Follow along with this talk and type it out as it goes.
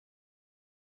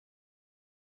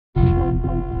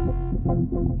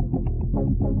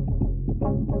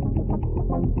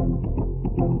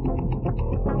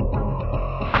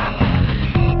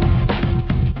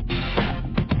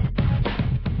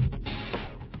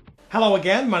Hello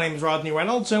again, my name is Rodney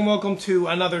Reynolds and welcome to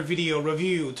another video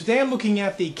review. Today I'm looking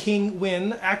at the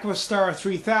Kingwin AquaStar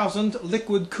 3000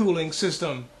 liquid cooling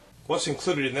system. What's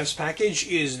included in this package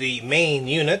is the main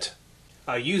unit,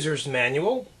 a user's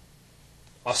manual,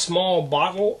 a small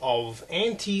bottle of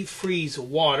antifreeze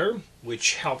water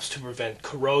which helps to prevent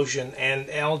corrosion and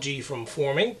algae from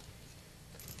forming,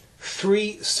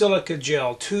 3 silica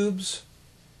gel tubes,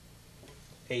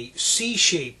 a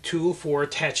C-shaped tool for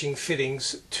attaching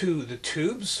fittings to the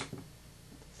tubes,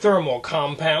 thermal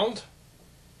compound,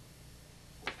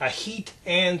 a heat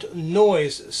and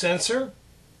noise sensor,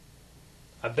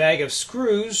 a bag of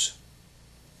screws,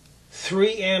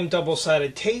 3M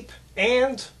double-sided tape,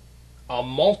 and a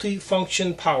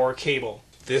multi-function power cable.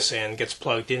 This end gets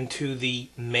plugged into the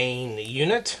main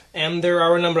unit, and there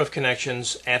are a number of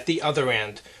connections at the other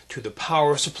end to the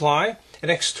power supply, an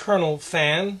external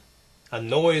fan, a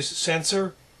noise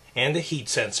sensor, and a heat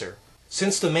sensor.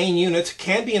 Since the main unit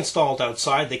can be installed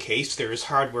outside the case, there is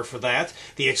hardware for that.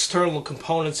 The external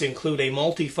components include a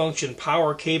multi-function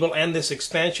power cable and this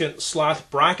expansion slot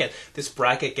bracket. This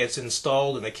bracket gets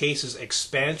installed in the case's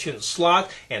expansion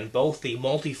slot, and both the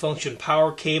multi-function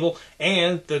power cable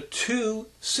and the 2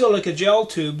 silica gel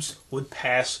tubes would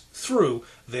pass through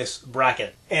this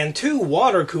bracket. And 2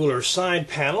 water cooler side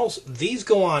panels. These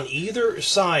go on either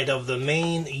side of the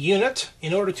main unit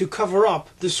in order to cover up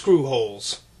the screw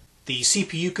holes. The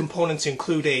CPU components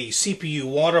include a CPU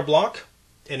water block,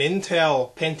 an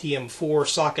Intel Pentium 4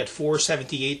 socket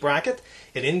 478 bracket,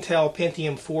 an Intel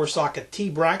Pentium 4 socket T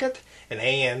bracket, an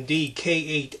AMD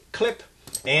K8 clip,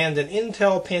 and an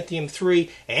Intel Pentium 3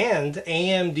 and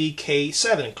AMD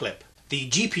K7 clip. The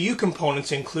GPU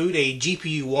components include a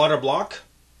GPU water block,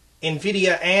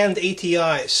 NVIDIA and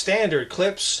ATI standard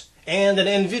clips, and an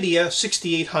NVIDIA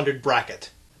 6800 bracket.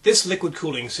 This liquid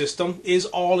cooling system is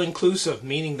all-inclusive,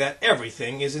 meaning that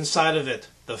everything is inside of it.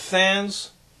 The fans,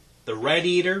 the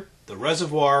radiator, the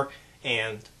reservoir,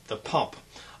 and the pump.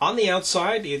 On the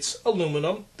outside it's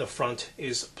aluminum, the front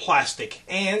is plastic,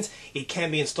 and it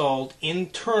can be installed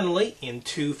internally in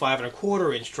 2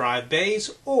 5¼ drive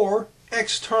bays or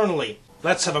externally.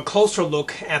 Let's have a closer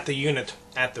look at the unit.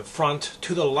 At the front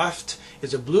to the left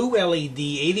is a blue LED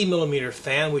 80mm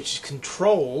fan which is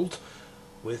controlled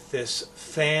with this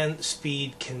fan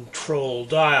speed control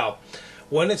dial.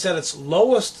 When it's at its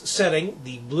lowest setting,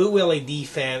 the blue LED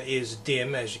fan is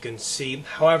dim, as you can see.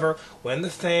 However, when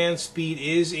the fan speed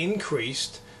is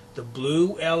increased, the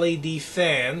blue LED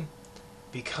fan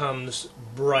becomes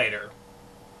brighter.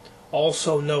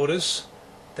 Also notice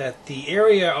that the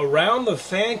area around the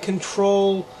fan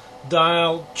control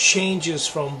dial changes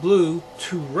from blue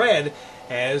to red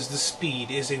as the speed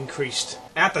is increased.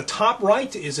 At the top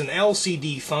right is an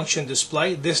LCD function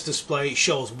display. This display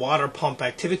shows water pump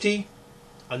activity,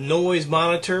 a noise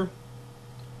monitor,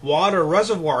 water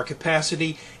reservoir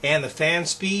capacity, and the fan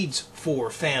speeds for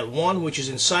fan 1, which is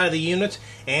inside of the unit,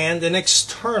 and an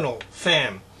external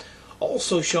fan.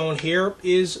 Also shown here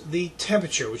is the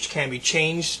temperature, which can be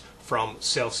changed from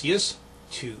Celsius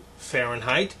to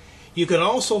Fahrenheit. You can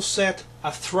also set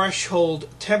a threshold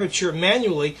temperature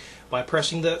manually by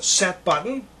pressing the set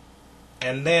button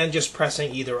and then just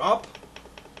pressing either up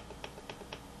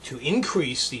to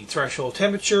increase the threshold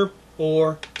temperature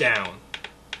or down.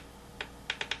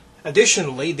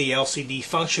 Additionally, the LCD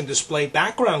function display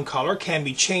background color can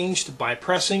be changed by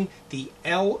pressing the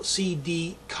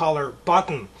LCD color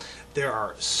button. There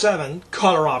are 7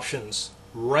 color options: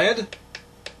 red,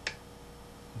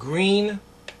 green,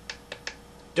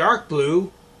 dark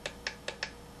blue,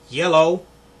 yellow,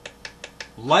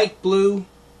 light blue,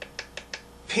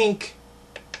 pink,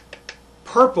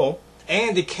 purple,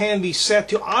 and it can be set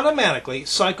to automatically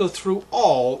cycle through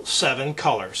all 7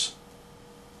 colors.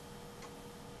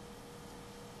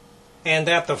 And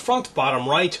at the front bottom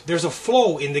right, there's a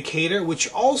flow indicator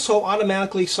which also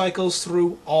automatically cycles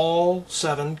through all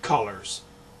 7 colors.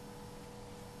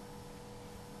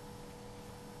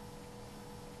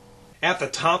 At the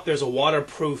top there's a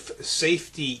waterproof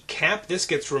safety cap. This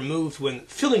gets removed when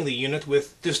filling the unit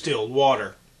with distilled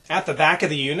water. At the back of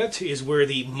the unit is where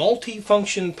the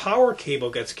multi-function power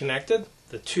cable gets connected.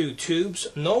 The 2 tubes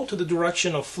note the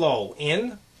direction of flow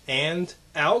in and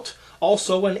out.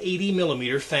 Also an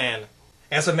 80mm fan.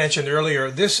 As I mentioned earlier,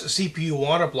 this CPU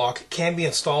water block can be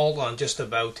installed on just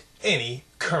about any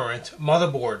current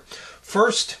motherboard.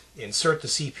 First, insert the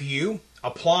CPU,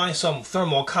 apply some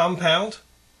thermal compound.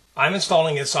 I'm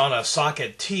installing this on a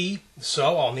socket T,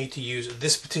 so I'll need to use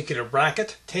this particular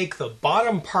bracket. Take the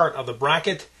bottom part of the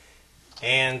bracket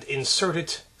and insert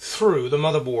it through the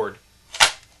motherboard.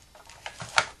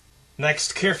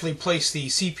 Next, carefully place the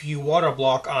CPU water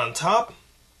block on top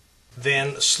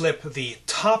Then slip the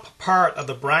top part of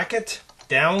the bracket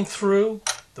down through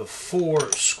the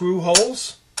 4 screw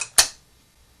holes.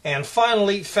 And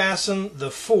finally fasten the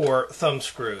 4 thumb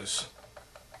screws.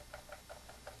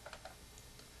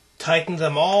 Tighten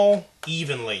them all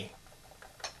evenly.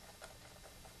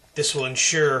 This will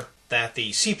ensure that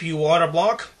the CPU water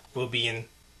block will be in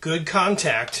good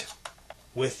contact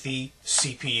with the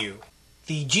CPU.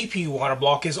 The GPU water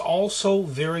block is also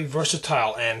very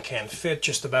versatile and can fit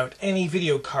just about any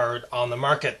video card on the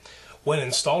market. When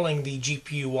installing the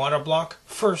GPU water block,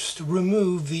 first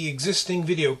remove the existing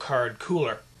video card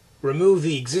cooler. Remove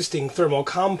the existing thermal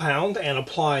compound and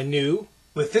apply new.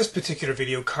 With this particular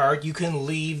video card, you can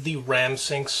leave the RAM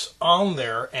sinks on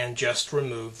there and just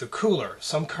remove the cooler.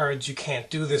 Some cards you can't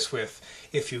do this with.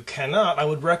 If you cannot, I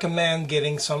would recommend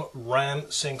getting some RAM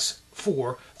sinks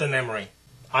for the memory.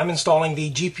 I'm installing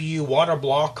the GPU water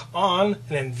block on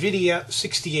an NVIDIA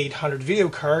 6800 video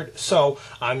card, so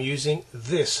I'm using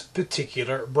this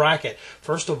particular bracket.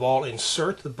 First of all,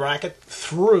 insert the bracket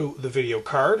through the video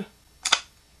card.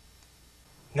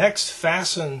 Next,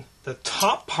 fasten the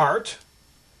top part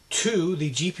to the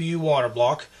GPU water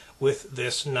block with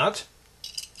this nut.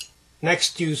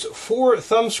 Next, use 4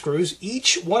 thumb screws.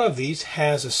 Each one of these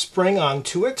has a spring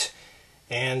onto it,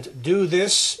 and do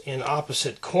this in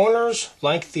opposite corners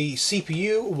like the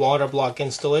CPU water block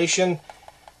installation,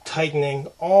 tightening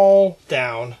all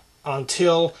down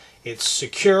until it's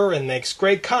secure and makes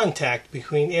great contact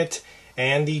between it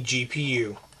and the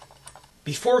GPU.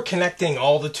 Before connecting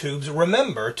all the tubes,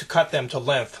 remember to cut them to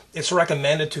length. It's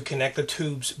recommended to connect the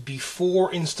tubes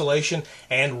before installation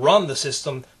and run the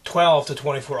system 12 to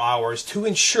 24 hours to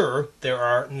ensure there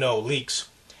are no leaks.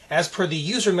 As per the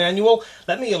user manual,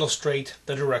 let me illustrate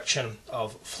the direction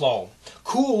of flow.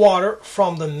 Cool water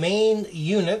from the main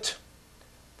unit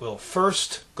will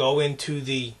first go into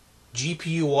the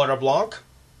GPU water block,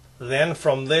 then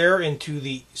from there into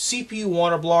the CPU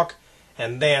water block,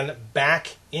 and then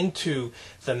back into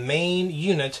the main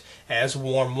unit as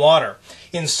warm water.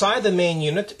 Inside the main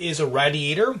unit is a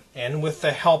radiator, and with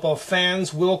the help of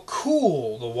fans will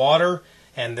cool the water,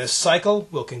 and this cycle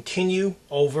will continue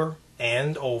over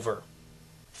and over.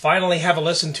 Finally, have a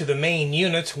listen to the main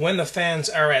unit when the fans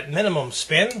are at minimum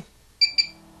spin.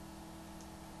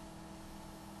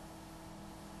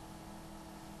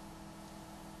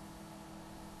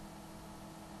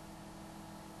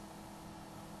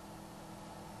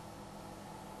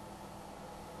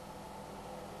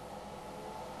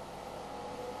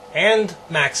 And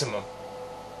maximum.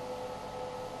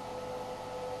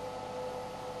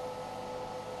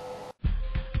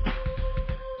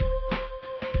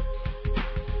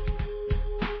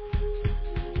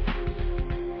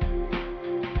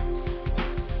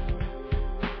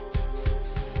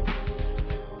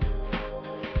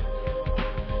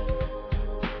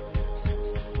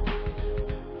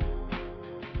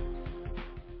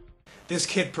 This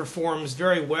kit performs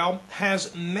very well,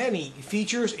 has many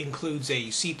features, includes a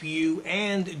CPU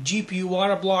and GPU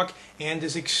water block, and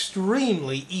is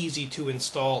extremely easy to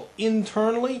install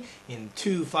internally in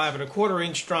 2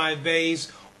 5¼ drive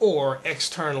bays or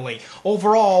externally.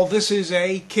 Overall, this is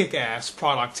a kick-ass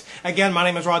product. Again, my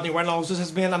name is Rodney Reynolds. This has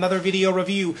been another video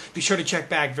review. Be sure to check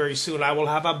back very soon. I will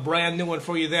have a brand new one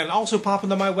for you then. Also pop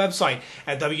into my website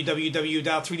at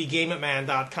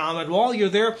www.3dgameitman.com, and while you're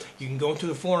there, you can go into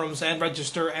the forums and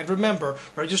register, and remember,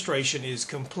 registration is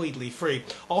completely free.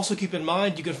 Also keep in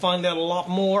mind, you can find out a lot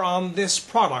more on this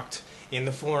product in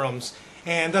the forums.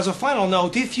 And as a final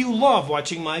note, if you love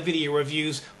watching my video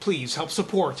reviews, please help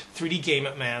support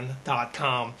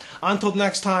 3dgameitman.com. Until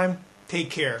next time, take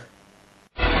care.